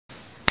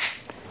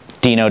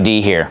Dino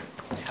D here.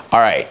 All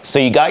right, so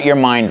you got your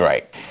mind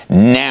right.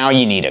 Now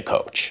you need a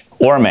coach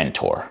or a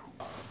mentor.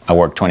 I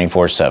work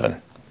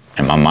 24/7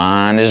 and my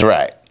mind is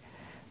right,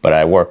 but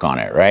I work on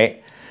it,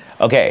 right?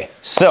 Okay,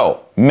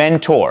 so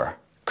mentor,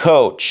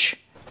 coach,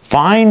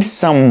 find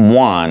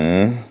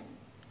someone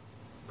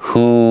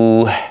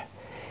who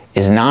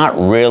is not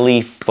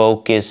really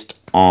focused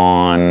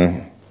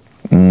on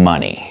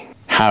money.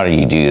 How do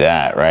you do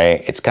that,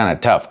 right? It's kind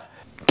of tough.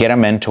 Get a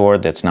mentor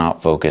that's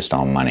not focused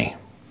on money.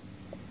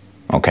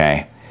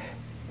 Okay?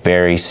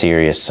 Very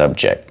serious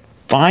subject.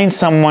 Find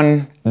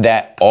someone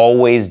that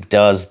always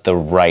does the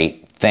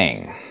right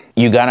thing.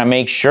 You got to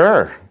make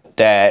sure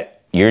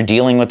that you're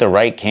dealing with the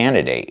right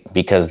candidate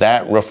because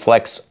that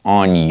reflects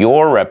on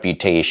your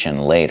reputation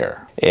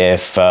later.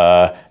 If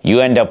you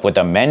end up with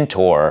a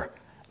mentor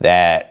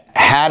that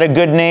had a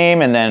good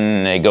name and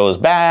then it goes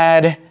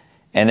bad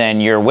and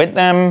then you're with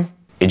them,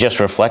 it just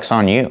reflects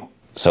on you.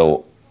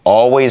 So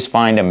always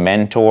find a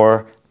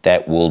mentor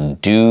that will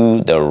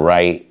do the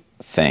right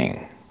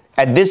thing.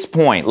 At this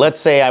point, let's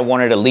say I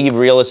wanted to leave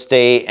real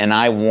estate and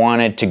I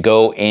wanted to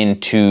go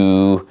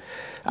into,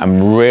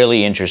 I'm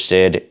really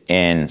interested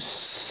in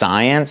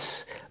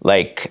science,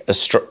 like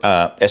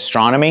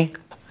astronomy.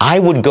 I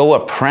would go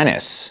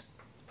apprentice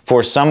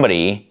for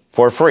somebody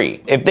for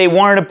free. If they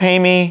wanted to pay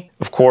me,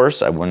 of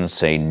course, I wouldn't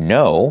say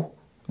no,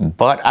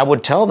 but I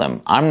would tell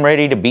them, I'm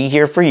ready to be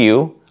here for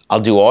you. I'll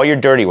do all your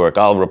dirty work.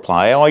 I'll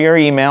reply all your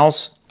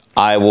emails.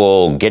 I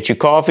will get you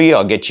coffee.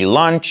 I'll get you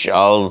lunch.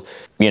 I'll,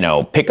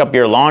 pick up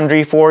your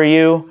laundry for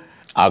you.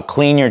 I'll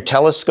clean your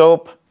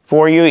telescope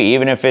for you,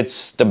 even if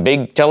it's the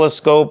big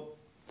telescope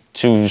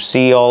to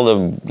see all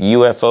the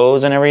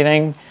UFOs and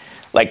everything.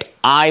 Like,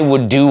 I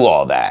would do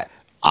all that.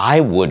 I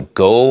would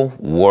go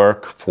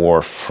work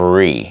for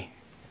free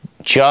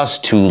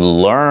just to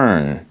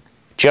learn,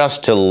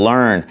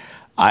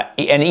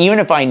 and even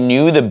if I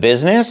knew the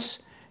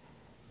business,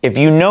 if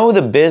you know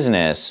the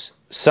business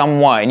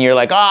somewhat and you're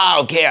like,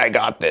 okay, I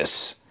got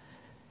this.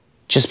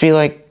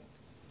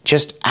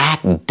 Just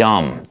act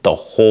dumb the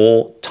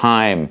whole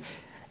time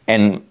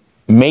and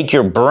make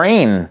your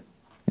brain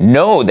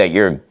know that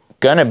you're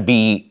gonna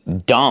be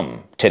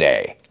dumb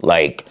today.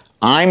 Like,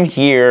 I'm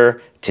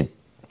here to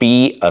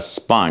be a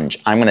sponge.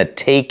 I'm gonna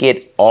take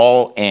it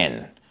all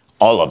in,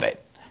 all of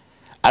it.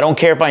 I don't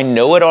care if I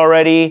know it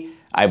already.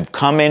 I've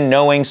come in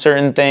knowing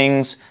certain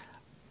things.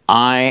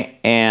 I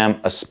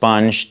am a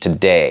sponge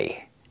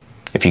today.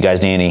 If you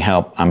guys need any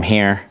help, I'm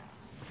here.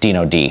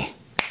 Dino D,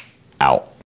 out.